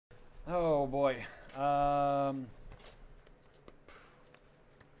boy. I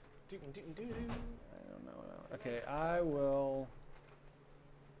don't know. Okay, I will.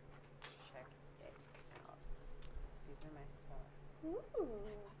 Check it out. These are my spells. Ooh.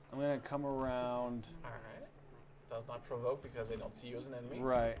 I'm gonna come around. All right. Does not provoke because they don't see you as an enemy.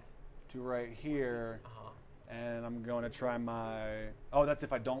 Right. To right here. And I'm going to try my. Oh, that's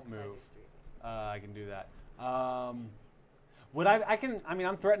if I don't move. I can do that. Would I can. I mean,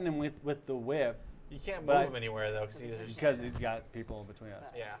 I'm threatening with the whip. You can't move him anywhere though, because he's got people between us.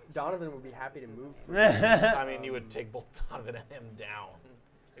 Yeah. Donovan would be happy to move. I mean, you would take both Donovan and him down.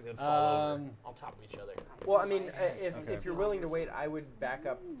 They would fall over on top of each other. Well, I mean, if you're willing to wait, I would back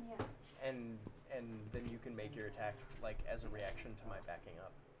up, and then you can make your attack like as a reaction to my backing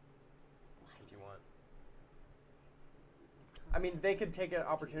up, if you want. I mean, they could take an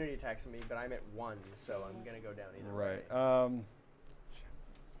opportunity attacks on me, but I'm at 1, so I'm gonna go down either way. Right.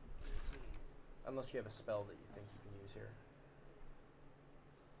 Unless you have a spell that you think you can use here.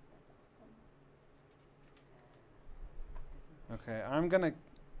 Okay, I'm gonna.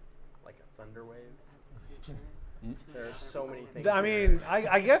 Like a thunder wave. There are so many things. I mean,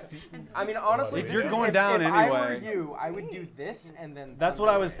 I guess. I mean, honestly, if you're going down if anyway. I were you, I would do this and then. That's what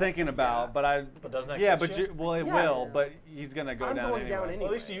I was thinking about, but I. But doesn't that yeah, catch but you? well, it will, but he's gonna go I'm down going anyway. down anyway. Well,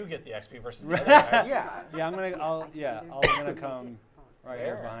 at least you get the XP versus the other guys. Yeah. I'm gonna come right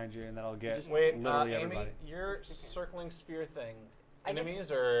here behind you, and then I'll get Just wait, literally Amy, everybody. your circling sphere thing. I get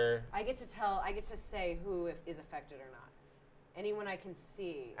Enemies or? I get to say who is affected or not. Anyone I can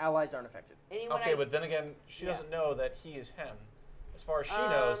see. Allies aren't affected. Anyone Okay, but then again, she doesn't know that he is him. As far as she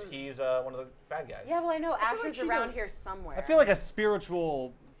knows, he's one of the bad guys. Yeah, well, I know I feel Asher's like around here somewhere. I feel like a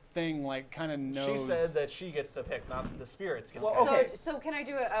spiritual thing, like, kind of knows. She said that she gets to pick, not the spirits get Well, to pick. okay. So can I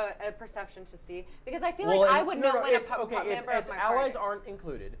do a perception to see? Because I feel Well, like I would know when it's a okay. member It's of my allies party. aren't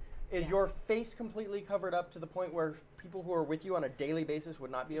included. Is your face completely covered up to the point where people who are with you on a daily basis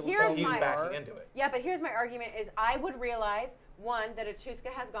would not be able to tell He's who you backing are? into it. Yeah, but here's my argument: is I would realize one that Aatuska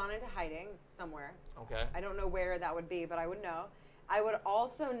has gone into hiding somewhere. Okay. I don't know where that would be, but I would know. I would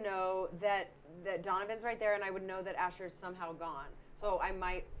also know that Donovan's right there, and I would know that Asher's somehow gone. So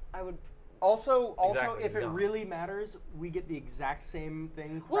I would. Also, Exactly, if it no. really matters, we get the exact same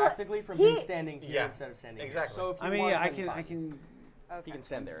thing Well, practically from he- him standing here Yeah, instead of standing exactly. here. So if you I mean, want, I then can, fine. I can, Okay. He can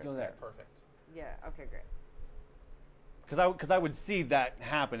stand there Go instead. there. Perfect. Yeah. Okay. Great. because I would see that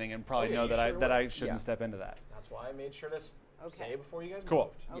happening and probably Oh, yeah, know you that sure that I would. shouldn't Yeah. step into that. That's why I made sure to say before you guys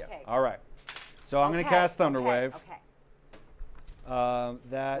Cool. moved. Yeah. Okay. All right. So I'm going to cast Thunderwave. Okay.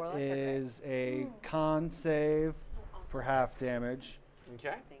 That Well, that's is a con save for half damage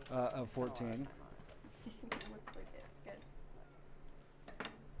Okay. of 14.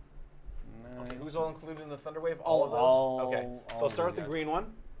 Okay, who's all included in the Thunder Wave? All All of those? Okay. all So of start with these the green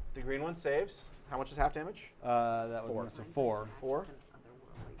one. The green one saves. How much is half damage? That was so 4. 4.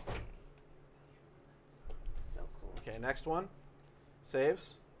 So cool. Okay, next one.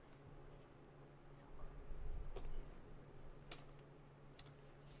 Saves.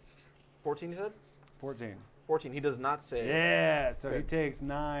 $14, you said? 14. 14. He does not save. Yeah. So he Good. takes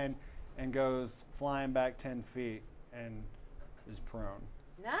 9 and goes flying back 10 feet and is prone.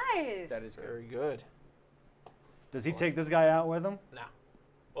 Nice. That is good. Very good. Does he take this guy out with him? No.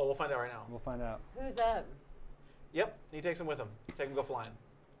 Well, we'll find out right now. We'll find out. Who's up? Yep, he takes him with him. Take him go flying.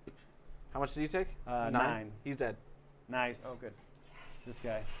 How much did he take? 9. He's dead. Nice. Oh, good. This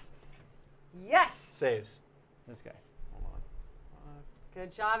guy. Yes. Saves. This guy. Hold on.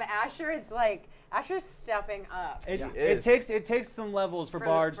 Good job, Asher. Is like Asher's stepping up. It, Yeah. it takes some levels for For-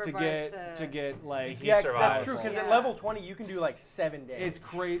 bards for to bards get to- get like. He Yeah, survives. that's true. Because Yeah. at level 20, you can do like 7 days. It's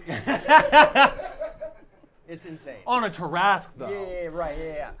crazy. It's insane. On a Tarrasque though. Yeah, right.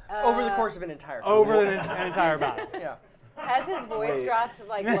 Yeah. Over the course of an entire. Over the entire battle. Yeah. Has his voice Wait. dropped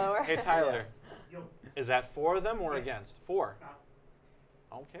like lower? Hey, Tyler. Is that for them or against? 4.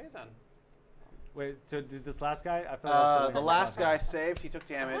 Okay, then. Wait, so did this last guy? I thought I was still The in last guy guy. saved. He took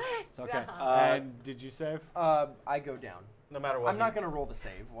damage. So, okay. Yeah. And did you save? I go down. No matter what. I'm not going to roll the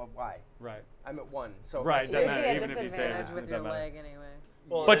save. Well, why? Right. I'm at 1. So if Right, I doesn't save- You'd be matter, at even if you save it, disadvantage it with your doesn't matter. leg anyway.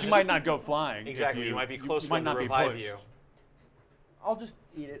 Well, But it you just- might not go flying. if Exactly. You might be close might enough not to be revive pushed. you. I'll just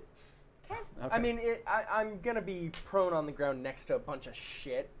eat it. Okay. Okay. I mean, I'm going to be prone on the ground next to a bunch of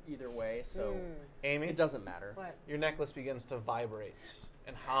shit either way, so Amy, it doesn't matter. What? your necklace begins to vibrate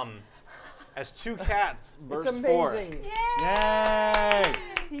and hum as 2 cats burst It's forth. amazing. Yay!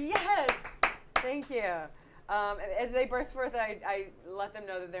 Yes. Thank you. As they burst forth, I let them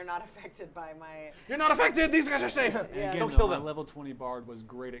know that they're not affected by my. You're not affected. These guys are safe. And Yeah. again, Don't though, kill my them. level 20 bard was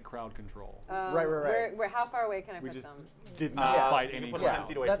great at crowd control. Right. Where, how far away can I We put just them? did not fight you can any put crowd. 10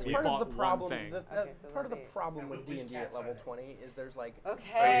 feet away That's from you. part of the Fought one problem. thing. Okay, so Part of the let me- problem with Which D&D at cats level are they? 20 is there's like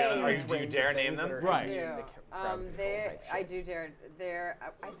Okay. Do you dare name them? Right. immune to crowd control type shit. I do dare.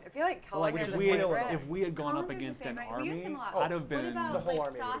 I feel like But, like Colin is if a we had, favorite. if we had gone up Colin is a against an favorite. We use them army, a lot. I'd have What been about, The whole like,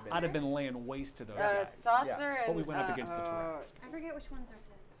 army would have been- I'd have been laying waste to those Uh, guys. Saucer and But we went up against the Tourette's. I forget which ones are to.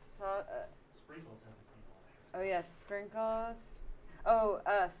 Sprinkles has a single. Oh yes, sprinkles. Oh,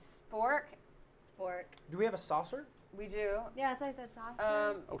 spork. Spork. Do we have a saucer? We do. Yeah, that's why I said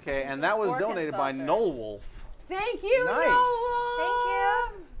saucer. Okay, and that was Spork and donated by Saucer. Null Wolf. Thank you, Nice. Noel. Thank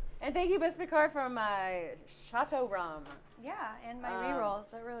you. And thank you, Miss Picard, for my Chateau rum. Yeah, and my rerolls.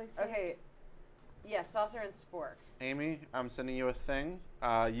 They're really sick. Okay. Yeah, saucer and spork. Amy, I'm sending you a thing.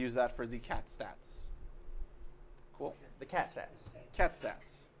 Use that for the cat stats. Cool. The cat stats. Cat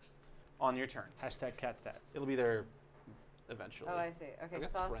stats. On your turn. Hashtag cat stats. It'll be there eventually. Oh, I see. Okay, I've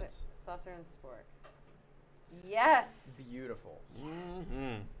got saucer, sprints. saucer and spork. Yes. Beautiful.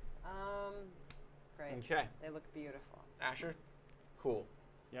 Mm-hmm. Great. Okay. They look beautiful. Asher? Cool.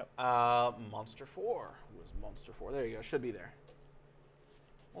 Yep. Monster 4. Was Monster 4? There you go. Should be there.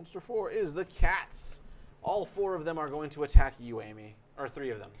 Monster 4 is the cats. All 4 of them are going to attack you, Amy. Or 3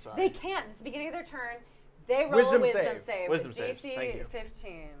 of them, sorry. They can't. It's the beginning of their turn. They roll Wisdom a wisdom save. save. Wisdom DC saves. Thank you.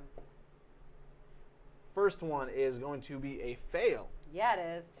 15. First one is going to be a fail. Yeah,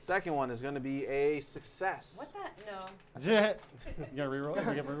 it is. Second one is going to be a success. What that? No. You gonna reroll?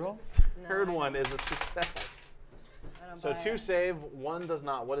 You get reroll? No, Third I one don't- is a success. I don't So buy 2 it. save, 1 does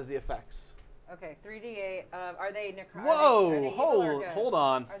not. What is the effects? Okay, 3d8. Are they necro? Whoa! Are they evil or good? Hold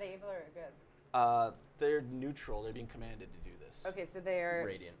on. Are they evil or good? They're neutral. They're being commanded to do this. Okay, so they are.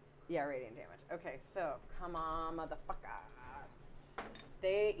 Radiant. Yeah, radiant damage. Okay, so come on, motherfucker.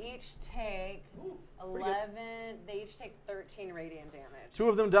 They each take 11. They each take 13 radiant damage. 2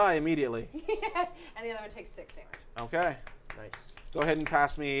 of them die immediately. Yes, and the other one takes 6 damage. Okay. Nice. Go ahead and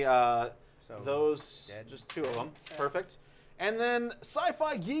pass me So those. dead. Just 2 of them. Sure. Perfect. And then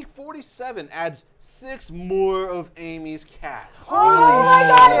Sci-Fi Geek 47 adds 6 more of Amy's cats. Oh my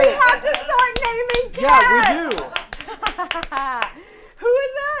god, we have to start naming cats! Yeah, we do. Who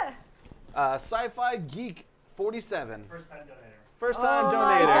is that? Sci-Fi Geek 47. First time donator. First time Oh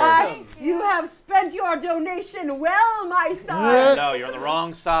my donator. gosh, you have spent your donation well, my son. No, you're on the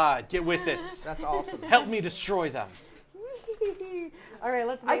wrong side. Get with it. That's awesome. Help me destroy them. All right,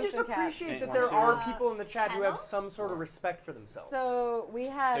 let's name I just some cats. appreciate that One, there two. are people in the chat who have Kennel? some sort of respect for themselves. So we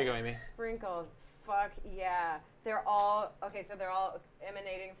have There you go, Amy. sprinkles. Fuck yeah. They're all okay. So they're all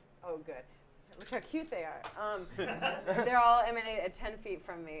emanating. Oh, good. Look how cute they are. They're all emanating at 10 feet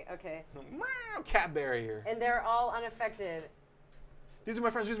from me. Okay, Cat barrier. and they're all unaffected. These are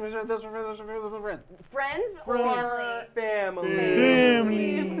my friends. These are my friends. This is my friend. This is my friend. This is my friend. Friends or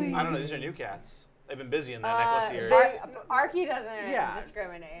Family. I don't know. These are new cats. They've been busy in that necklace here. Arqe doesn't Yeah.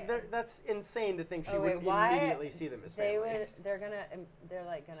 discriminate. That's insane to think she Oh, wait, would why- immediately see them as family. They would. They're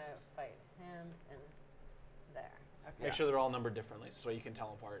like gonna fight him and there. Okay. Make sure they're all numbered differently so you can tell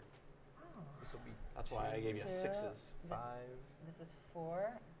them apart. This will be That's why I gave you 2, 6s. 5. This is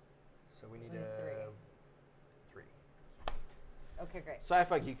 4. So we need and a 3. Okay, great.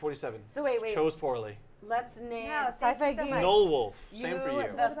 Sci-Fi Geek 47. So wait. Chose poorly. Let's name No, thank Sci-Fi you so Geek. much. Null Wolf. Same for you.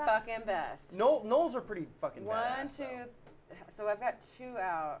 The fucking best. Knowles are pretty fucking 1, badass, 2. though. So I've got 2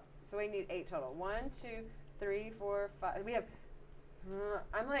 out. So we need 8 total. 1, 2, 3, 4, 5. We have.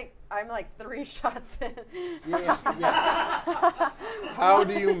 I'm like 3 shots in. Yeah. How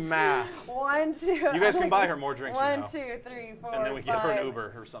do you math? 1, 2. You guys can buy her more drinks, you 1, know. 2, 3, 4. And then we give her an 5,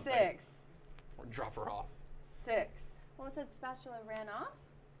 Uber or something. 6. Or drop her off. 6. What was that spatula ran off?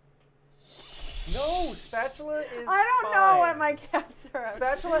 No, Spatula is I don't know what fine. my cats are.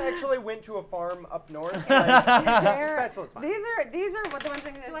 Spatula actually went to a farm up north. Like, They're- Spatula's fine. These are what the ones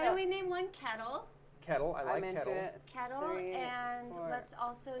things So why don't we name one kettle? Kettle, I like I'm into kettle. it. Kettle, 3, and 4. let's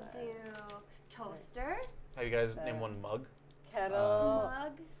also do toaster, Have you guys named one mug? Kettle.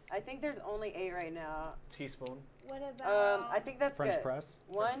 mug. I think there's only 8 right now. Teaspoon. What about? I think that's French good. press.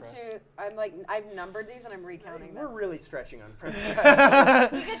 1, French 2. I've numbered these and I'm recounting We're them. really stretching on French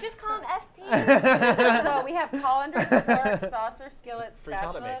press. You could just call him FP. So we have colander, spork, saucer, skillet, Frittata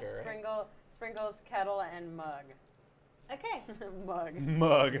spatula, maker, right? sprinkles, kettle, and mug. Okay. Mug.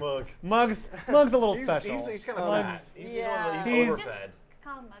 Mug. Mug. Mug's a little He's special. kind of Mug's- fat. He's Yeah. he's He's- overfed.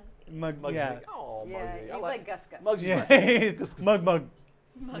 Call him Mugsy. Mug. Mugsy. Yeah. Oh, Yeah, Mugsy. he's I like Gus Gus. Mugsy's Yeah. my- Mug.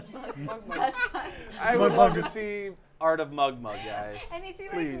 Mug, mug. I would love to see Art of Mug, guys. And is he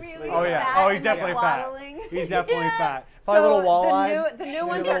like Please. really Oh, yeah. fat Oh, he's and, like, definitely fat. waddling? He's definitely Yeah. fat. Probably a little wall-eyed. The new Maybe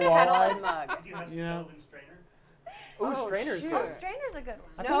ones a are little kettle wall-eyed. and mug. Do you have You know? stove and strainer? Ooh, strainer's shoot. good. Oh, Strainer's a good one.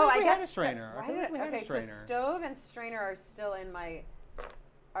 I No, feel like I we guess had a strainer. I Why feel did like we had a okay, strainer. so stove and strainer are still in my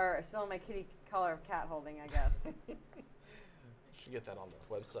kitty color of cat holding, I guess. Should get that on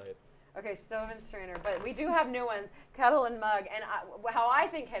the website. Okay, stove and strainer, but we do have new ones, kettle and mug. And how I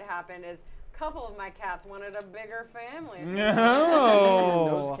think had happened is a couple of my cats wanted a bigger family. No.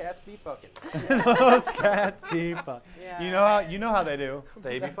 Those cats be fucking. Those cats be fuck. Yeah. You know how they do.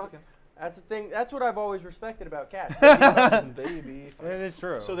 They be fucking. That's the thing. That's what I've always respected about cats. They be It fucking. is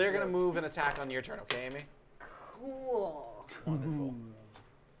true. So they're gonna move and attack on your turn, okay, Amy? Cool. Wonderful.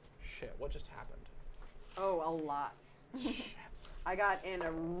 Shit, what just happened? Oh, a lot. Shit. I got in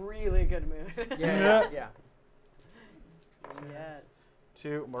a really good mood. yeah. Yes.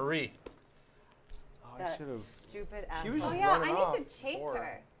 To Marie. Oh, I That should have. stupid She was Oh asshole. just yeah, running I off need to chase before.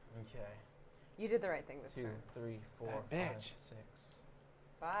 her. Okay. You did the right thing this 2, turn. 3, 4, That 5, bitch. 6.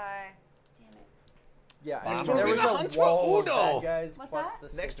 Bye. Damn it. Yeah. Next and will there be was the a hunt for wall of Udo. bad guys What's plus that?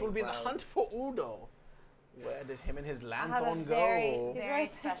 the Next will stinking be the cloud. hunt for Udo. Where did him and his I have a lanthorn very, go? He's very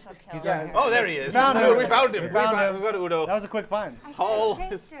right. special kill. He's Yeah. right here. Oh, there he is. Found him. We found him. We found him. We got Udo. That was a quick find. I should Haul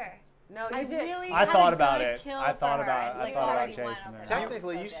have his- chased her. No, you I did. really I had thought a about good it. kill I for thought her. about- Like, I thought about 31 chasing over her. her.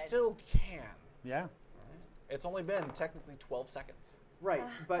 Technically, So you good. still can. Yeah. It's only been technically 12 seconds. Right,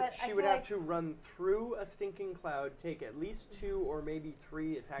 but but I she feel would have like- to run through a stinking cloud, take at least 2 or maybe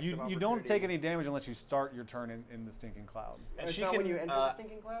 3 attacks of You opportunity. don't take any damage unless you start your turn in the stinking cloud. And It's she not can, when you enter the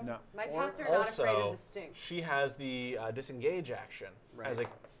stinking cloud? No. My Or cats are not afraid also, of the stink. she has the disengage action as a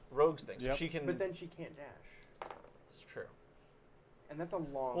Right. rogue's thing. So Yep. she can. But then she can't dash. It's true. And that's a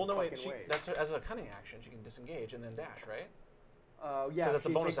long Well, no, wait. fucking way. That's as a cunning action. She can disengage and then dash, right? Yeah, Because that's a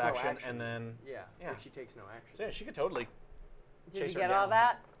she bonus takes no action, and then Yeah, yeah. if she takes no action. So yeah, she could totally. Did chase you her get all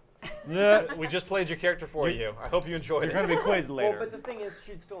down. that? Yeah. We just played your character for you. I hope you enjoyed You're it. going to be quizzed later. Well, but the thing is,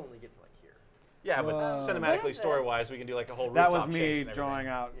 she'd still only get to like here. Yeah, but Whoa. What cinematically, is story-wise, we can do like a whole that rooftop was chase me and everything. drawing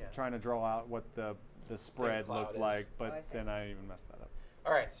out, Yeah. trying to draw out what the spread cloud looked is. like, Oh, but I see. then I even messed that up.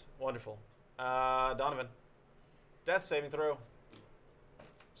 All right, wonderful. Donovan, death saving throw.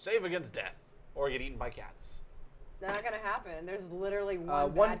 Save against death, or get eaten by cats. Not gonna happen. There's literally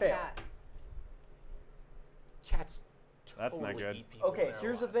one one bad fail. cat. Cats. That's not totally good. eat people Okay, when they're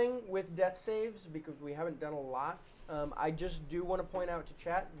here's the alive. thing with death saves, because we haven't done a lot. I just do want to point out to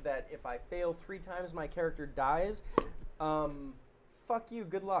chat that if I fail 3 times, my character dies. Fuck you,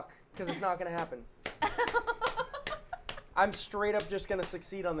 good luck, because it's not going to happen. I'm straight up just going to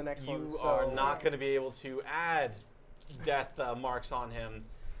succeed on the next one. You so- are not going to be able to add death marks on him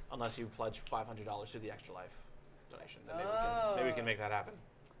unless you pledge $500 to the extra life donation. Then maybe we can make that happen.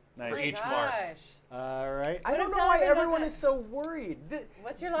 Nice. For Oh each my mark. gosh. All right. I don't What know if why Donovan everyone doesn't- is so worried.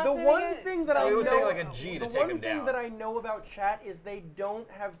 What's your last The name one again? thing that Oh, I it know, would take like a G to the take one him thing down. that I know about chat is they don't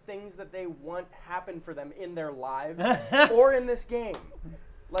have things that they want happen for them in their lives or in this game.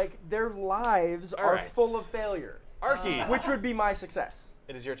 Like their lives All are right. full of failure, Arqe, which would be my success.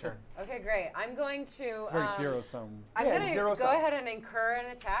 it is your turn. Okay, great. I'm going to. It's very zero sum. I'm Yeah, gonna zero go sum. ahead and incur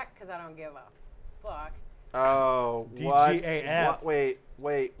an attack because I don't give a fuck. Oh, DGAF.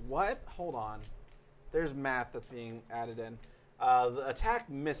 Wait, what? Hold on. There's math that's being added in. The attack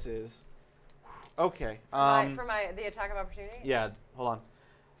misses. Okay. The attack of opportunity. Yeah, hold on.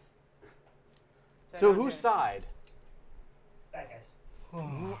 So So not whose good. side? Bad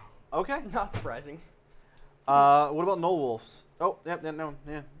guys. Okay. Not surprising. What about Null Wolves? Oh, yeah.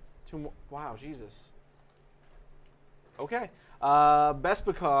 2 more. Wow, Jesus. Okay.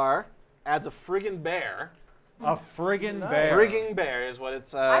 Bespikar adds a friggin' bear. A friggin' bear. Friggin' bear is what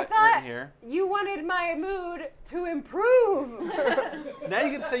it's I written thought here. you wanted my mood to improve. Now you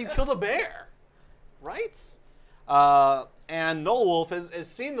get to say you killed a bear, right? And Null Wolf has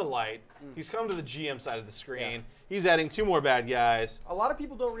seen the light. He's come to the GM side of the screen. Yeah. He's adding 2 more bad guys. A lot of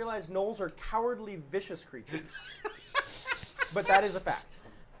people don't realize gnolls are cowardly, vicious creatures, but that is a fact.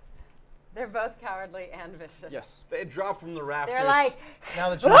 They're both cowardly and vicious. Yes. They drop from the rafters. They're like, Now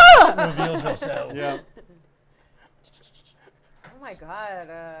that you've revealed yourself. Yeah. oh my god.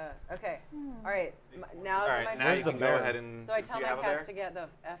 Okay. All right. Now All is right, my now turn. you can go bear? ahead and. So I do tell you my have a cats bear? to get the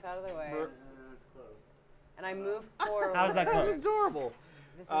F out of the way, It's closed. and I move forward. How's that That's close? adorable.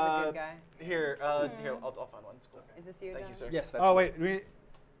 This is a good guy. Here, here, I'll find one. It's cool. Is this you, Thank you, Donovan? sir. Yes, that's Oh, me. wait.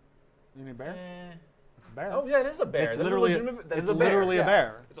 You need a bear? It's a bear. Oh yeah, it is a bear. It's That is literally, that it's is a bear. literally a Yeah.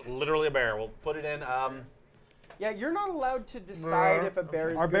 bear. It's literally a bear. We'll put it in. Yeah, you're not allowed to decide if a bear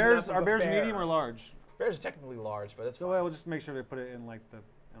is Are good bears enough of are a bears bear. medium or large? Bears are technically large, but it's So fine. we'll just make sure they put it in like the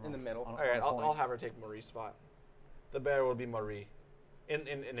In the middle. All right, I'll have her take Marie's spot. The bear will be Marie. In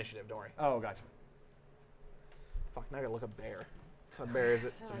initiative, don't worry. Oh, gotcha. Fuck, now I gotta look up bear. What bear is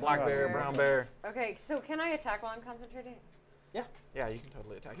it? It's a So black bear, weird. brown bear. Okay, so can I attack while I'm concentrating? Yeah, you can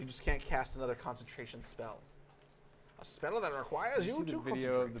totally attack. You just can't cast another concentration spell. A spell that requires Did you you see to the video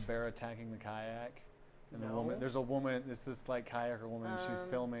of the concentrate. bear attacking the kayak? And the No. woman, there's a woman, it's this like kayaker woman, and she's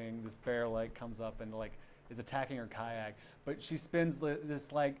filming. This bear like comes up and like is attacking her kayak, but she spends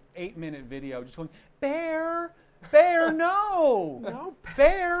this like 8-minute video just going, bear, bear, no, No,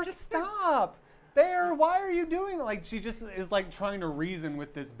 bear, stop. Bear, why are you doing that? Like she just is like trying to reason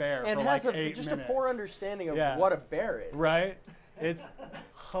with this bear And for has like 8 just minutes. a poor understanding of Yeah. what a bear is. Right? It's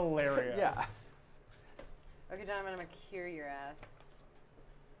hilarious. Yeah. Okay, Donovan, I'm gonna cure your ass.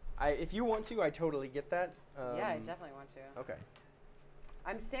 If you want to, I totally get that. Yeah, I definitely want to. Okay,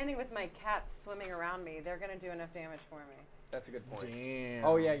 I'm standing with my cats swimming around me. They're gonna do enough damage for me. that's a good point. Damn.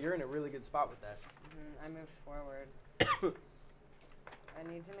 Oh yeah, you're in a really good spot with that. I moved forward. I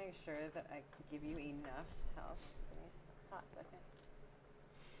need to make sure that I give you enough health. Give me a hot second.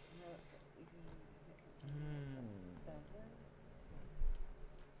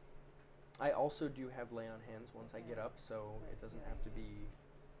 I also do have lay on hands once I get up, so it doesn't have to be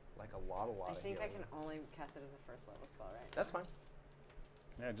like a lot I of think I healing. can only cast it as a first level spell, right? That's fine.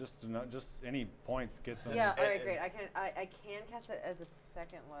 Yeah, just any points gets in. Yeah. All right, great. I can cast it as a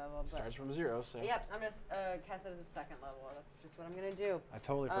second level, but Starts from 0, so. yep, I'm gonna cast it as a second level. That's just what I'm gonna do. I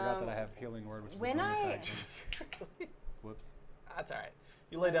totally forgot that I have healing word, which is when a bonus I- action. Whoops. That's all right.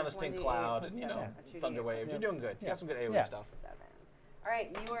 You lay down a Minus stink 1d8 cloud plus and, 7, know, a 2d8 thunder wave. plus You're doing good. You got some good AoE Yeah. stuff. 7. All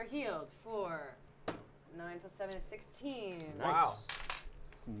right, you are healed for 9 plus 7 is 16. Wow.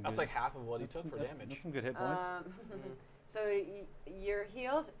 Some That's good- like half of what he that's took some- for that's- damage. That's some good hit points. So you're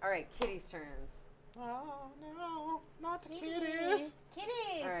healed. All right, Kitty's turns. Oh, no. Not the Kitties.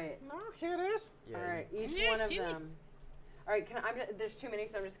 Kitties. All right. No kitties. Yeah. All right, each one of them. All right, there's too many,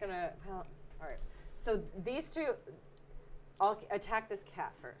 so I'm just gonna. All right, so these two, I'll attack this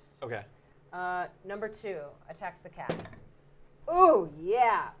cat first. Okay. Number 2 attacks the cat. Oh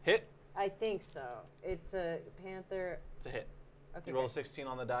yeah, Hit. I think so. It's a panther. It's a hit. Okay. You roll a great. 16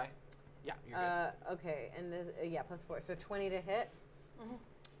 on the die? Yeah, you're good. Okay, and this yeah plus 4, so 20 to hit.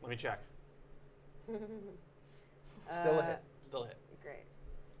 Let me check. Still a hit. Still hit. Great.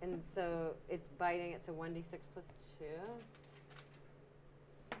 And so it's biting it, so 1d6 plus 2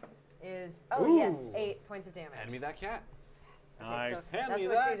 is, yes, Ooh. 8 points of damage. Hand me that cat. Okay, Nice. so Hand that's me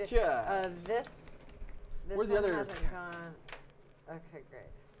what that you did. cat. This Where's the one other hasn't cat? gone. Okay, great.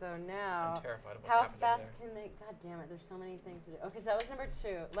 So now, I'm terrified of what's how happening fast there. can they, god damn it, there's so many things to do. Okay, so that was number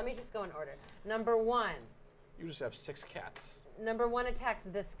 2. Let me just go in order. Number 1. You just have 6 cats. Number 1 attacks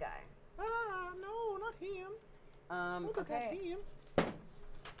this guy. Ah, no, not him. Look at that Okay, him.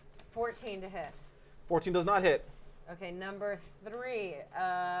 14 to hit. 14 does not hit. Okay, number 3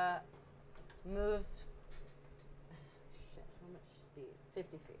 moves. Shit, how much speed?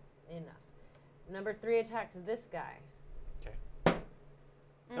 50 feet. Enough. Number 3 attacks this guy. Okay.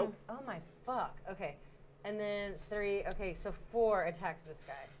 Nope. Oh my fuck. Okay, and then 3. Okay, so 4 attacks this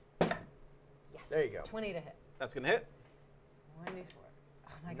guy. Yes. There you go. 20 to hit. That's going to hit. 1d4.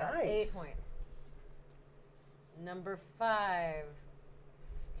 Oh my god. Nice. 8 points. Number 5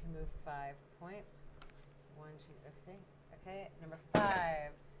 can move 5 points. 1, 2. Okay. Number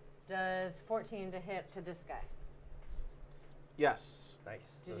 5 does 14 to hit to this guy. Yes.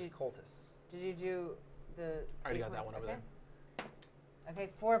 Nice. Did Those you- cultists. Did you do the? I already 8 got that points? one over Okay. there. Okay,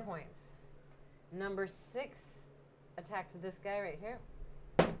 4 points. Number 6 attacks this guy right here.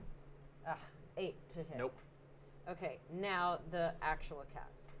 8 to hit. Nope. Okay, now the actual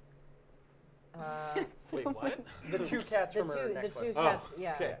cats. Wait, what? The 2 cats The from her two necklace. Oh, cats,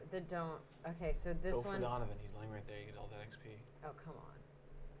 yeah, okay. that don't. Okay, so this Go for one. Donovan. He's laying right there. You get all that XP. Oh, come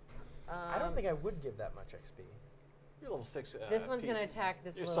on. I don't think I would give that much XP. You're level 6. This one's P. gonna attack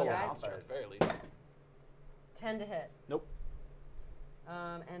this You're little solo guy. monster at the very least. 10 to hit. Nope.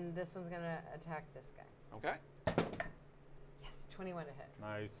 And this one's gonna attack this guy. Okay. Yes, 21 to hit.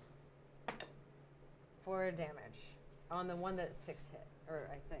 Nice. 4 damage on the one that 6 hit, or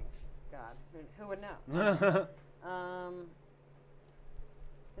I think. God, who would know?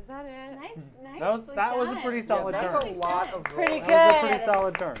 Is that it? Nice. That was a pretty solid That's turn. a lot of Pretty rolling. That was a pretty Good.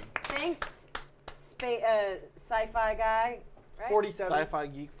 solid turn. Thanks, sci-fi guy. Right? 47. Sci-fi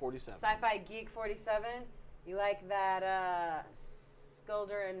Geek 47. Sci-fi geek 47. You like that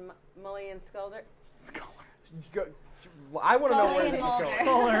Skulder and Mully and Skulder? Go, I want to know where Sully this and is Mulder. going.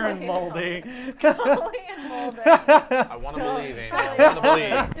 Fuller and moldy. Mully and Mulder. I want to believe, Amy. I want to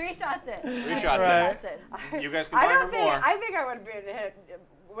believe. 3 shots it. 3 shots Right. Shots it. You guys can I buy don't her think. more. I think I would have been hit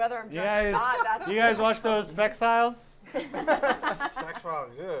whether I'm You drunk or guys, not, that's you guys watch those Fexiles? Sex file,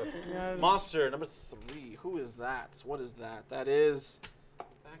 good. Yes. Monster number 3. Who is that? What is that? That is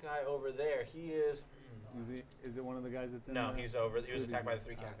that guy over there. He is. Is it one of the guys that's in No, the he's over. He was attacked by the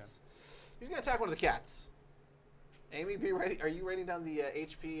 3 cats. He's gonna attack one of the cats. Amy, be ready. Are you writing down the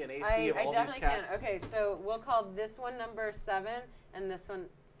HP and AC of all these definitely cats? can. Okay, so we'll call this one number 7 and this one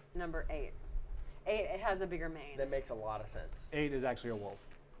number 8. 8, it has a bigger mane. That makes a lot of sense. 8 is actually a wolf.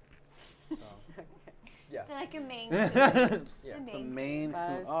 So. Yeah. It's like a main. Yeah. It's a main.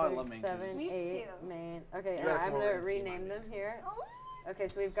 5, Oh, I 6, love main 7, coons. Me 8, too. mane. Okay, You and gotta I'm come over gonna and see my rename them main. here. Oh. Okay,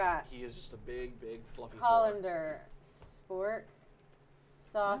 so we've got He is just a big, big, fluffy colander, spork,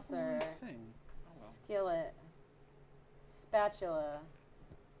 saucer, thing. skillet, spatula,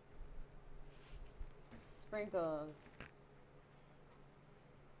 sprinkles,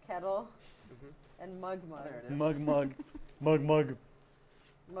 kettle, and mug. There it is. Mug.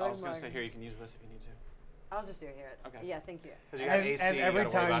 I was gonna say here, you can use this if you need to. I'll just do it here. Okay. Yeah, thank you. Because you got AC. And you every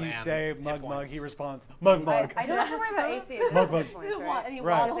gotta worry time about you and say hit mug, points. he responds, mug. I don't have to worry about AC. It's Mug, just mug. hit points, And right? he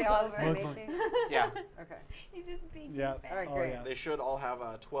Right. Are waddles they all the over. same Mug, AC? Yeah. Okay. He's just being Yeah. fat. All right, Oh, great. yeah. They should all have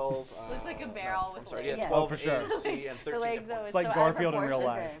 12. Looks like a barrel no, with I'm sorry. legs. Yeah, Yeah. 12 Oh, for sure. AC and 13 The legs, hit though, points. It's like so out of Garfield in real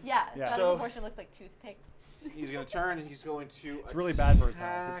proportion. life. Yeah, Yeah. so out So- of proportion looks like toothpicks. He's going to turn and he's going to It's really bad for his health.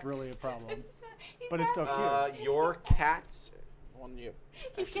 attack. It's really a problem. He's But it's so happy. cute. Your cats. One you.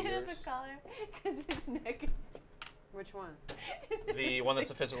 He Actually, can't have yours. a collar because his neck is Which one? The one that's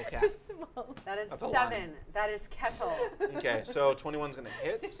a physical cat. small. That is That's a 7. That is kettle. Okay, so 21's going to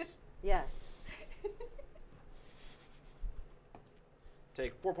hit. Yes.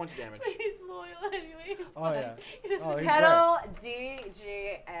 Take 4 points of damage. But he's loyal anyway. He's Oh, fine. yeah. He doesn't Oh, he's Kettle,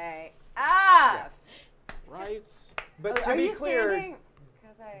 D-G-A-F. Right. But Oh, to are be you clear, standing?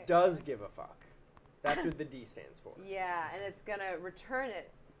 'Cause I. does give a fuck. That's what the D stands for. Yeah, and it's gonna return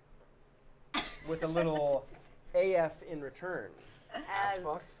it With a little AF in return. as.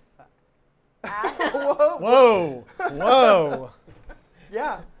 fuck. as- Whoa! Whoa!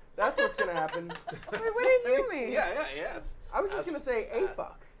 Yeah, that's what's gonna happen. Wait, what did you mean? Yeah, yes. I was just gonna say a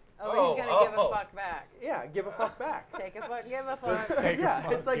fuck. Oh, he's gonna give oh. a fuck back. Yeah, give a fuck back. Take a fuck, give a fuck. Yeah,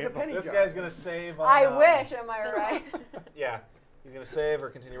 it's like the penny This jar. guy's going to save on... I wish, am I right? Yeah. He's going to save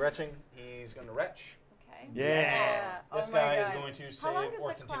or continue retching. He's going to retch. Okay. Yeah. This Oh my guy is God. going to How save long does or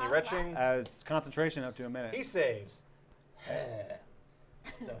the continue clock retching. As concentration up to a minute. He saves.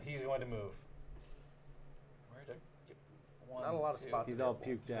 So he's going to move. Where did one, Not a lot of two, spots He's all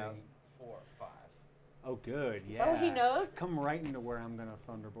three, puked out. 4, 5. Oh, good. Yeah. Oh, he knows? Come right into where I'm gonna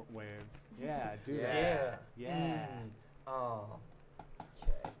thunderbolt wave. Yeah, do Yeah. that. Yeah. Oh.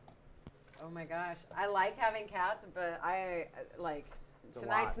 Okay. Oh my gosh, I like having cats, but I like It's a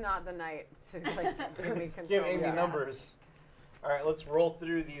tonight's lot. not the night to like give me control. Give Amy of numbers. All right, let's roll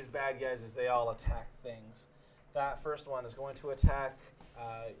through these bad guys as they all attack things. That first one is going to attack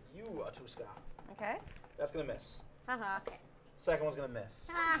you, Aatuska. Okay. That's going to miss. Haha. Second one's going to miss.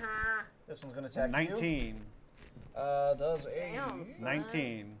 Haha. This one's going to attack 19. you. Does a... Damn, son.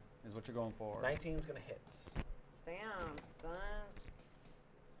 19 is what you're going for. 19's going to hit. Damn, son.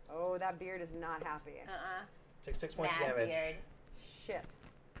 Oh, that beard is not happy. Take 6 points of Bad damage. beard. Shit.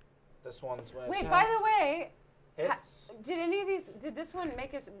 This one's going to Wait, attack. by the way, Hits. did any of these? Did this one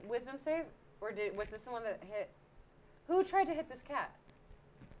make us wisdom save, or was this the one that hit? Who tried to hit this cat?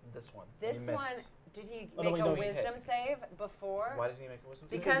 This one. This you missed. one. Did he Oh, no, make wait, a no, he hit. wisdom save before? Why doesn't he make a wisdom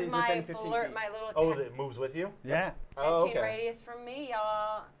save? Because Because he's my within 15 flirt, feet. my little Oh, cat, that moves with you? Yeah. 15 Oh, okay. radius from me,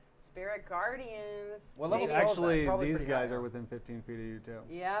 y'all. Spirit guardians. What level Maybe- spell is that? Actually, Probably these pretty guys high. are within 15 feet of you too.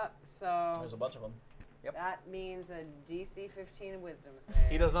 Yep. So There's a bunch of them. that means a DC 15 wisdom save.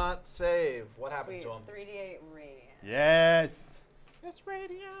 He does not save. What happens Sweet. to him? 3d8 radiant. Yes. It's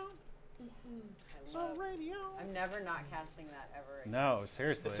radio. I love- radio. I'm never not casting that ever again. No,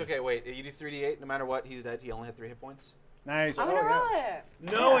 seriously. It's okay. Wait, you do 3d8. No matter what, he's dead. He only had 3 hit points. Nice. I'm gonna Oh, yeah. roll it.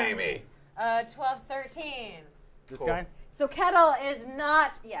 No, Amy. 12, 13. This Cool. guy? So Kettle is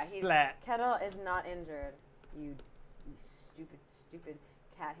not. Yeah, he's. Splat. Kettle is not injured. You stupid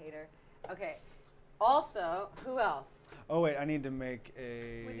cat hater. Okay. Also, who else? Oh wait, I need to make Were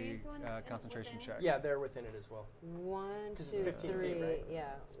a these ones concentration within? check. Yeah, they're within it as well. 1, 'Cause 2, it's 15 feet, 3. right? Yeah.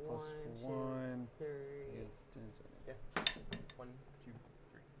 Plus 1, 1. 2, 3. It's 10, so- Yeah. 1, 2, 3.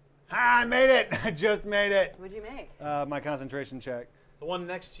 Ah, I made it! I just made it. What'd you make? My concentration check. The one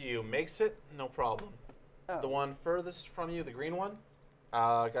next to you makes it. No problem. Oh. The one furthest from you, the green one,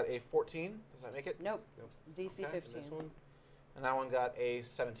 got a 14. Does that make it? Nope. DC Okay, 15. This one. And that one got a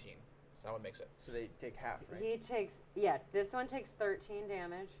 17. So that one makes it. So they take half, right? He takes. Yeah, this one takes 13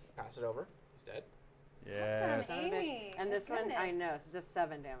 damage. Pass it over. He's dead. Yes. Awesome, Amy. And this one, I Goodness. know, does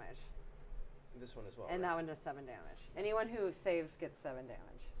 7 damage. This one as well. And right? that one does 7 damage. Anyone who saves gets 7 damage.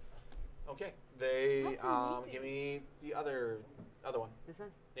 Okay. They That's amazing. give me the other one. This one?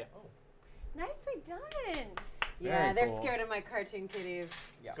 Yeah. Nicely done. Yeah, Very they're cool. scared of my cartoon kitties.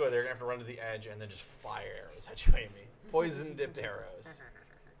 Yeah. Good. They're gonna have to run to the edge and then just fire arrows at you, Amy. Poison dipped arrows.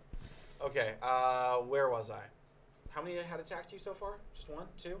 Okay. Where was I? How many had attacked you so far? Just one,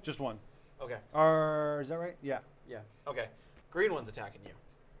 two? Just one. Okay. Is that right? Yeah. Yeah. Okay. Green one's attacking you.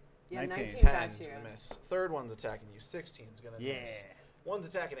 Yeah, 19. 19 10's got you. gonna miss. Third one's attacking you. 16's gonna Yeah. miss. One's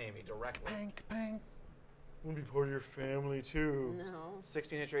attacking Amy directly. Pank, pank. I'm gonna be part of your family too. No.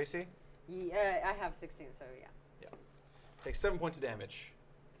 16 hit your AC. Yeah, I have 16, so yeah. Takes 7 points of damage.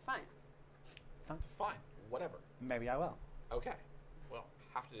 Fine. Fine. Whatever. Maybe I will. Okay. Well,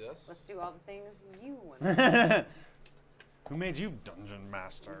 have to do this. Let's do all the things you want. Who made you dungeon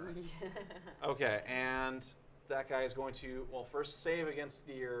master? Okay, and that guy is going to first save against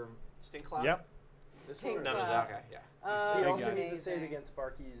your stink cloud. Yep. This Stink one? No, cloud. okay, yeah. Oh, He Big also guy. needs to save amazing. against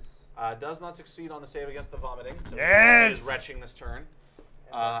Barky's. Does not succeed on the save against the vomiting. So Yes! he is retching this turn.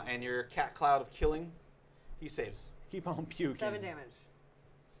 And your cat cloud of killing, he saves. Keep on puking. 7 damage.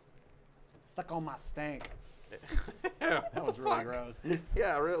 Suck on my stank. that That was really gross.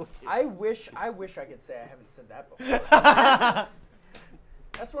 Yeah, really. I wish I could say I haven't said that before.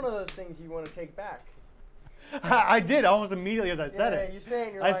 That's one of those things you want to take back. I did almost immediately as I said Yeah, it. you say it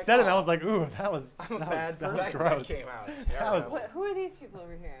and you're I like, said it and I "Oh, was like, ooh, that was, I'm a that bad was, that was person." gross. That came out. That was- What, who are these people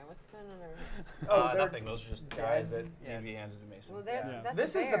over here? What's going on over here? Oh, they're nothing. Those are just dead. guys that Yeah. need to be handed to Mason. Well, they're, Yeah. that's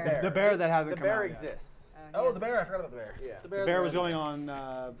This a is the bear. bear. The bear that hasn't The come bear out yet. exists. Oh, yeah. the bear. I forgot about the bear. Yeah. The bear was going on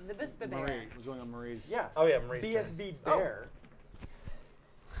The Bispa Marie. bear. Was going on Marie's. Yeah. Oh, yeah, Marie's turn. BSB Oh. bear.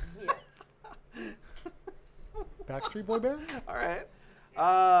 Yeah. Backstreet Boy bear? All right.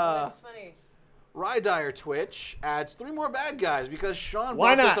 That's funny. Rydire Twitch adds 3 more bad guys because Shawn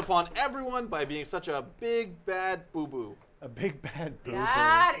Why brought not? this upon everyone by being such a big bad boo boo. A big bad boo.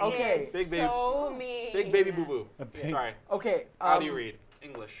 That is Okay. Big baby- so mean. Big baby boo boo. A big- Sorry. Okay. How do you read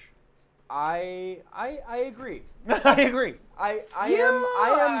English? I agree. I agree. I You am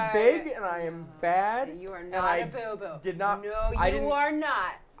are- big and I am bad. You are and not I a boo-boo. did not- No, I you didn't- are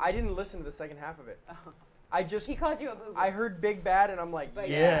not. I didn't listen to the second half of it. Oh. I just He called you a boo-boo. I heard big bad and I'm like, But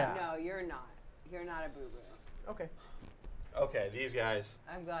Yeah. no, you're not. You're not a boo-boo. okay. Okay, these guys.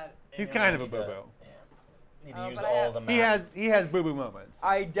 I'm glad. He's kind of a boo boo. Need Oh, to use but I all have- the map. He has boo boo moments.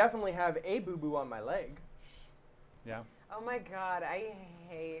 I definitely have a boo boo on my leg. Yeah. Oh my god, I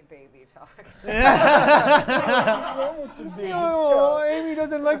hate baby talk. Oh, Amy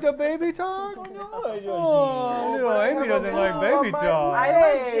doesn't like the baby talk? Oh, little Amy doesn't like baby talk.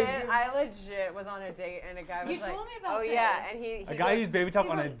 I legit was on a date and a guy was You like, told me about oh yeah, this. and he A guy goes, used baby talk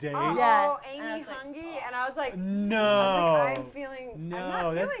he on a goes, date? Oh, Yes. Amy And I was like, hungry, and I was like, No. I'm feeling. I'm No,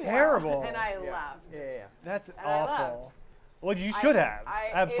 not that's feeling terrible. Well. And I Yeah. laughed. Yeah. That's And I awful. Well, you should have.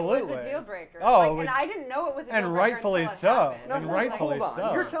 Absolutely. It was a deal breaker. Oh, Like, which- and I didn't know it was a deal and breaker rightfully until it so. happened. Now, And hold, rightfully hold on.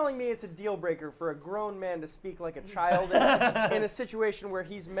 so. You're telling me it's a deal breaker for a grown man to speak like a child in a situation where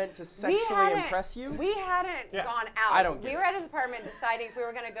he's meant to sexually impress you? We hadn't Yeah. gone out. I don't get We it. were at his apartment deciding if we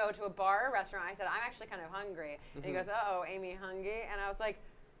were going to go to a bar or restaurant. I said, I'm actually kind of hungry. And he goes, uh-oh, Amy hungry? And I was like,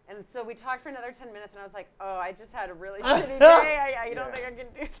 and so we talked for another 10 minutes, and I was like, oh, I just had a really shitty day. I don't think I can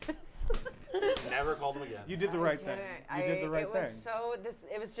do this. Never called them again. You did the right thing. You did the right it thing. was so,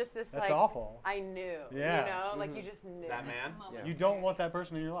 it was just this, That's like, awful. I knew. Yeah. You know, like you just knew. That man. Yeah. You don't want that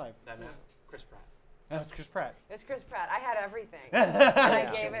person in your life. That man. Chris Pratt. That was Chris Pratt. It was Chris Pratt. I had everything. And I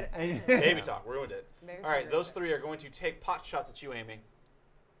Yeah. gave it. Baby talk ruined it. Baby All right, talk those ruined 3 are going to take pot shots at you, Amy.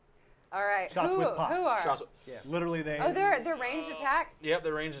 All right. Shots who, with pots. Who are? Shots. Literally, they. Oh, they're ranged attacks? Yep,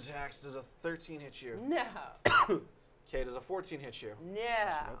 the range attacks. Does a 13 hit you? No. Okay, does a 14 hit you? No.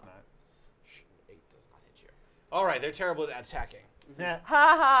 Hope not. 8 does not hit you. All right, they're terrible at attacking. Yeah.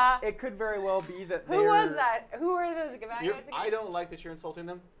 Ha ha. It could very well be that Who was that? Who were those bad guys again? I don't like that you're insulting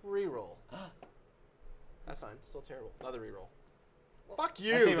them. Reroll. That's fine. Still terrible. Another reroll. Fuck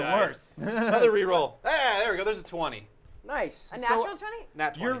you, That's even guys. worse. Another reroll. Ah, there we go. There's a 20. Nice. A So- natural 20?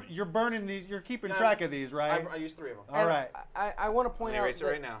 Nat 20. You're burning these. You're keeping No, track of these, right? I used 3 of them. All right. I want to point Let me out erase it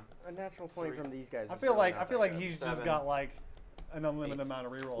that right now. a natural 20 from these guys. I is feel really like not that like good. he's just 7, got like an unlimited 8. amount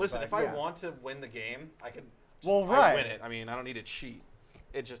of rerolls. Listen, back if I there. want to win the game, I could. Well, I right. win it. I mean, I don't need to cheat.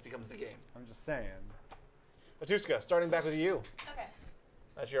 It just becomes the game. I'm just saying. Aatuska, starting back with you. Okay.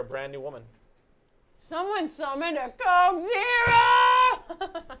 As you're a brand new woman. Someone summoned a Coke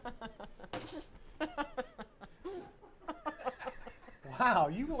Zero! Wow,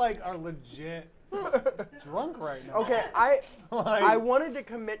 you like are legit drunk right now. Okay, Like- I wanted to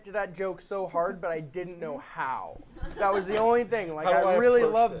commit to that joke so hard, but I didn't know how. That was the only thing. Like, How do I I really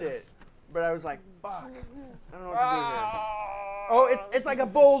approach loved this? it, but I was like, fuck. I don't know what to do here. Oh, it's like a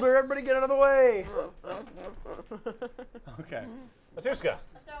boulder. Everybody get out of the way. Okay. Aatuska.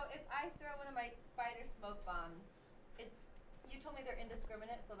 So if I throw one of my spider smoke bombs, you told me they're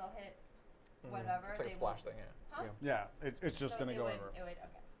indiscriminate, so they'll hit whatever. It's like a they splash won't- thing, yeah. Huh? Yeah, it's just So gonna it go would, over. It would,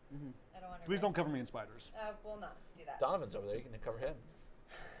 okay. I don't want to. Please don't cover me in spiders. We'll not do that. Donovan's over there. You can cover him.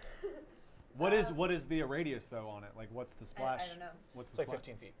 What is the radius though on it? Like, what's the splash? I don't know. What's It's the like splash?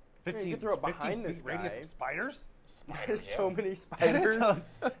 15 feet. 15. you can throw it 15 behind this feet radius guy. of spiders. There's so many That is spiders.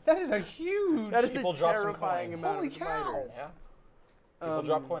 that is a huge. That is People a drop some terrifying coin. amount Holy of cow. spiders. Yeah. People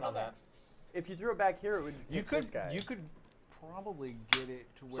drop coin on Okay. that. If you threw it back here, it would You hit could this guy. probably get it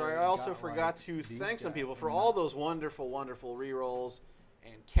to where. Sorry, it I also got, forgot like, to these thank some guys people for and all not- those wonderful, wonderful rerolls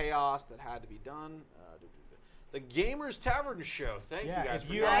and chaos that had to be done. The Gamers Tavern Show. Thank Yeah, you guys if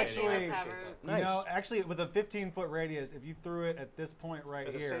for you doing that. actually- I appreciate Tavern. that. You know, actually, with a 15-foot radius, if you threw it at this point right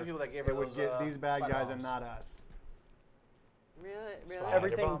They're the here, same people that gave her it would those, get these bad spider guys and bombs. not us. Really? Spider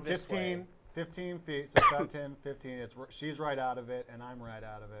Everything bomb this 15, way. 15 feet, so it's about 10, 15. She's right out of it, and I'm right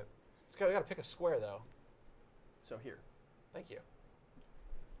out of it. We gotta pick a square though. So here. Thank you.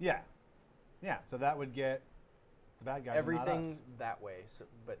 Yeah. Yeah, so that would get the bad guys and Everything not us. that way. So,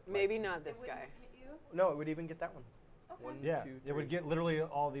 but like- Maybe not It this wouldn't guy. hit you? No, it would even get that one. Okay. One, Yeah, two, it would three. get literally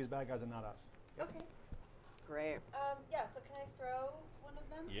all these bad guys and not us. Okay. Great. Yeah, so can I throw one of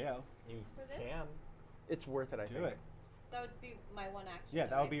them? Yeah. You For this? can. It's worth it, I Do think. it. That would be my one action. Yeah,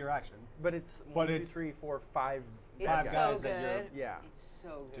 that would be your action. But it's But 1, 2, it's- 3, 4, 5 It's Five so guys that you're- good. Yeah. It's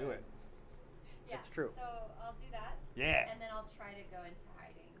so good. Do it. Yeah, It's true. So I'll do that. Yeah. And then I'll try to go into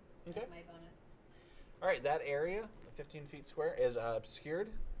hiding Okay. as my bonus. All right, that area, the 15 feet square, is obscured.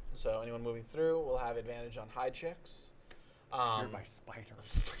 So anyone moving through will have advantage on hide checks. Scared by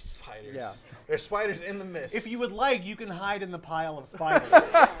spiders. Spiders. Yeah. There's spiders in the mist. If you would like, you can hide in the pile of spiders.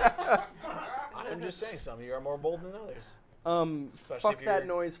 I'm just saying, some of you are more bold than others. Especially Fuck if that you're-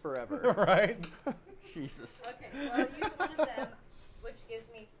 noise forever. right? Jesus. Okay, well, I'll use one of them, which gives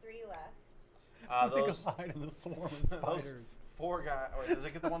me 3 left. You Those, can hide in the swarm of those spiders. 4 guys. Wait, does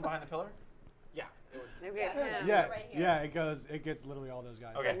it get the one behind the pillar? Yeah. It would. Maybe Yeah, I can. Yeah, right here. yeah, it gets literally all those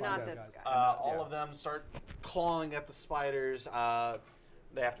guys. Okay. all But not five this guys. guy. All Yeah. of them start clawing at the spiders.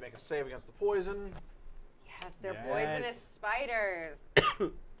 They have to make a save against the poison. Yes, they're Yes. poisonous spiders.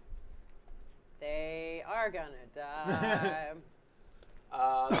 They are gonna die.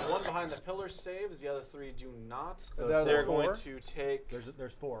 The one behind the pillar saves. The other 3 do not. So there They're the going 4? to take.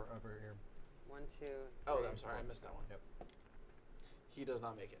 There's 4 over here. 1, 2. Oh, 3, I'm sorry, I missed that one. Yep. He does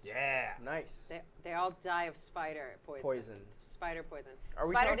not make it. Yeah. Nice. They all die of spider poison. Poison. Spider poison. Are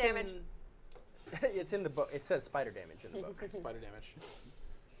we Spider talking- damage. It's in the book. It says spider damage in the book. Spider damage.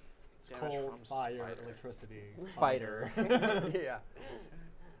 Damage Cold, from fire, spider. electricity. Spider. yeah.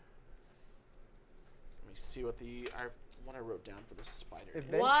 Let me see what what I wrote down for the spider.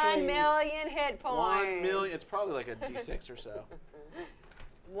 Eventually- 1 million hit points. 1 million. It's probably like a D6 or so.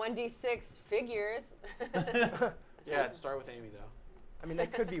 1d6 figures. Yeah, it'd start with Amy though. I mean,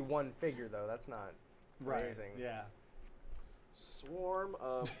 that could be one figure though. That's not Right. amazing. Yeah. Swarm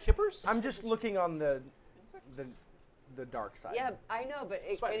of kippers. I'm just looking on the dark side. Yeah, I know, but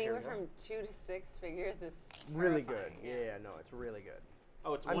Spider, here anywhere we go. from 2 to 6 figures is really good. terrifying, Yeah, no, it's really good.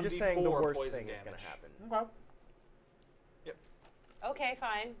 Oh, it's I'm 1d4 just saying the worst poison thing damage. is going to happen. Okay. Okay,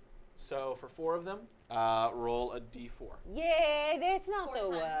 fine. So for 4 of them, roll a d4. Yeah, that's not 4 the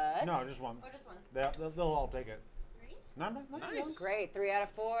times. worst. No, just one. Or just once? They'll all take it. 3? No. Nice. Great, 3 out of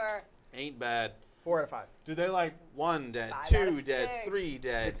 4. Ain't bad. 4 out of 5. Do they like? 1 dead, 5 2 out of dead, 6. 3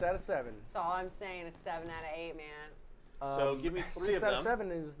 dead. 6 out of 7. That's all I'm saying is 7 out of 8, man. So give me 3 6 of out of them.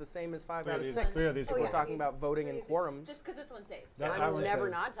 7 is the same as 5 Three out of of these- 6. three of these If are we're four. talking about voting in quorums. Just because this one's safe. That I'm was never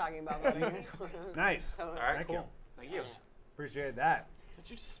a- not talking about voting. Nice. So- All right, Thank cool. you. Thank you. Appreciate that. Did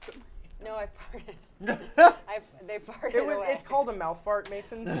you just spit my No, I farted. they farted It was. away. It's called a mouth fart,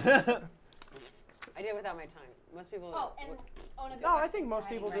 Mason. I did it without my tongue. Most people. Oh, and own a good No, I weapon think most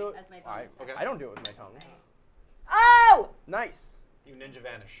hiding people right do it. As my I, bonus. Okay. I don't do it with my tongue. Oh! Nice. You ninja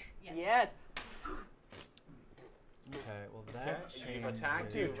vanish. Yes. Yes. Okay. Well, Okay. that You've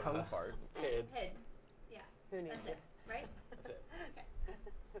attacked Do a you. tongue fart. Hid. Hid. Yeah. Who needs That's it? it, right? That's it.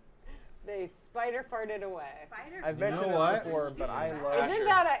 They spider farted away. Spider. I've You know mentioned what? this before, but I love.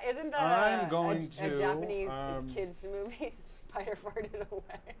 Asher. Isn't that I'm a, going a to, Japanese um, kids movie? Spider farted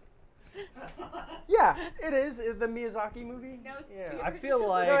away. Yeah, it is the Miyazaki movie. No, Yeah. I feel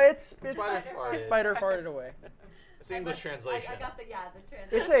like No, it's Spider farted. Spider farted away. It's the English translation. I got the translation.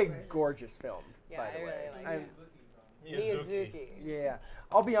 It's a version. gorgeous film, Yeah, by I the way. really like I'm- Miyazuki. Yeah,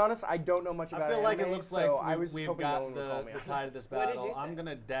 I'll be honest. I don't know much I about feel like it anime, looks so like I was we've hoping got no one would call me the out. tide of this What did battle. you I'm say?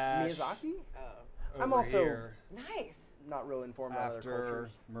 gonna dash. Miyazaki? Oh, I'm over also here nice. not real informed about other after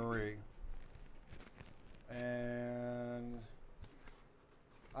cultures. Marie, and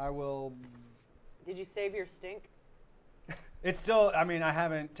I will. Did you save your stink? It's still. I mean, I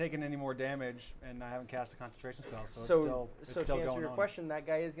haven't taken any more damage, and I haven't cast a concentration spell, so it's So still to answer going your on. question, that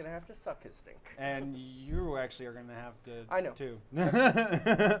guy is gonna have to suck his stink. And you actually are gonna have to. I know. Too.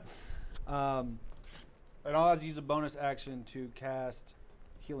 And I'll have to use a bonus action to cast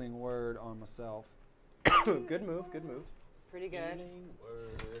Healing Word on myself. Good move. Good move. Pretty good. Healing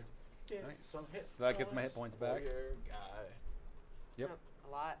word. Get Nice. some hit So that gets my hit points back. for your guy. Yep. Oh,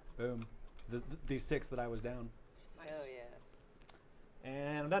 a lot. Boom. The 6 that I was down. Oh yes.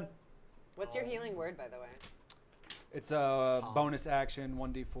 And I'm done. What's your healing word, by the way? It's a bonus action,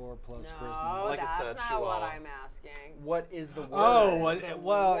 1d4 plus No, charisma. Like it's that's a not chihuahua. what I'm asking. What is the word? Oh, The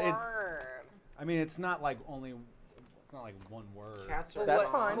well, it's. word. I mean, it's not like only. It's not like one word. Cats But are That's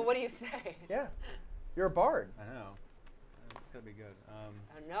what, fine. But what do you say? Yeah, you're a bard. I know. It's gonna be good. Oh,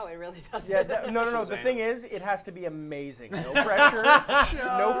 no, it really doesn't. Yeah, no. The Shazam. thing is, it has to be amazing. No pressure.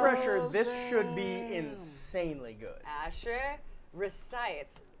 No pressure. This should be insanely good. Asher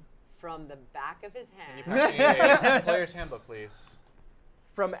recites from the back of his Can you hand. pass me a player's handbook, please?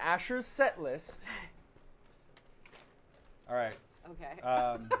 From Asher's set list. All right. Okay.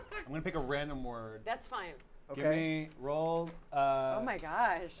 I'm gonna pick a random word. That's fine. Give Okay. me roll. Oh my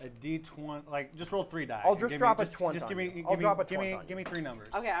gosh. A d20. Like just roll 3 die. I'll and just give drop a me, just, 20 Just on give me. you. Give I'll me, drop a give 20 me. on Give me 3 numbers.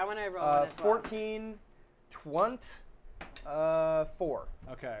 Okay, I want to roll one as well. 14, 20, 4.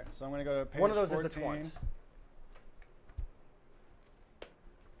 Okay. So I'm gonna go to page One of those 14. is a 20.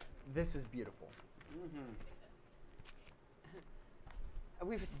 This is beautiful.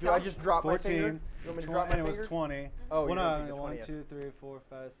 We've Do still I just drop my 14. finger? You want me to drop my and it was finger? 20. Oh, Well, you're gonna no, do the 1, 20th. 2, 3, 4,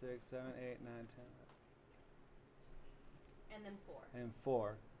 5, 6, 7, 8, 9, 10, And then 4. and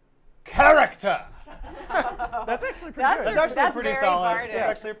 4. Character. That's actually pretty That's good. a- That's actually That's pretty very solid. bardic. That's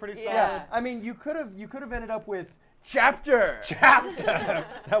actually a pretty solid Yeah. I mean, you could have ended up with chapter. chapter.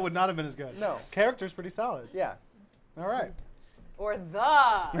 That would not have been as good. No. Character's pretty solid. Yeah. All right. or the.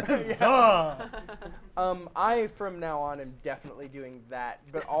 I from now on am definitely doing that,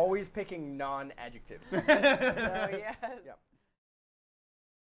 but always picking non-adjectives. Oh yes. Yep.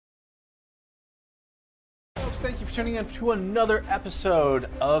 Folks, thank you for tuning in to another episode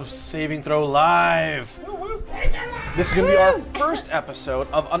of Saving Throw Live. This is going to be our first episode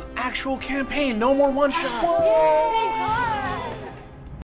of an actual campaign. No more one-shots.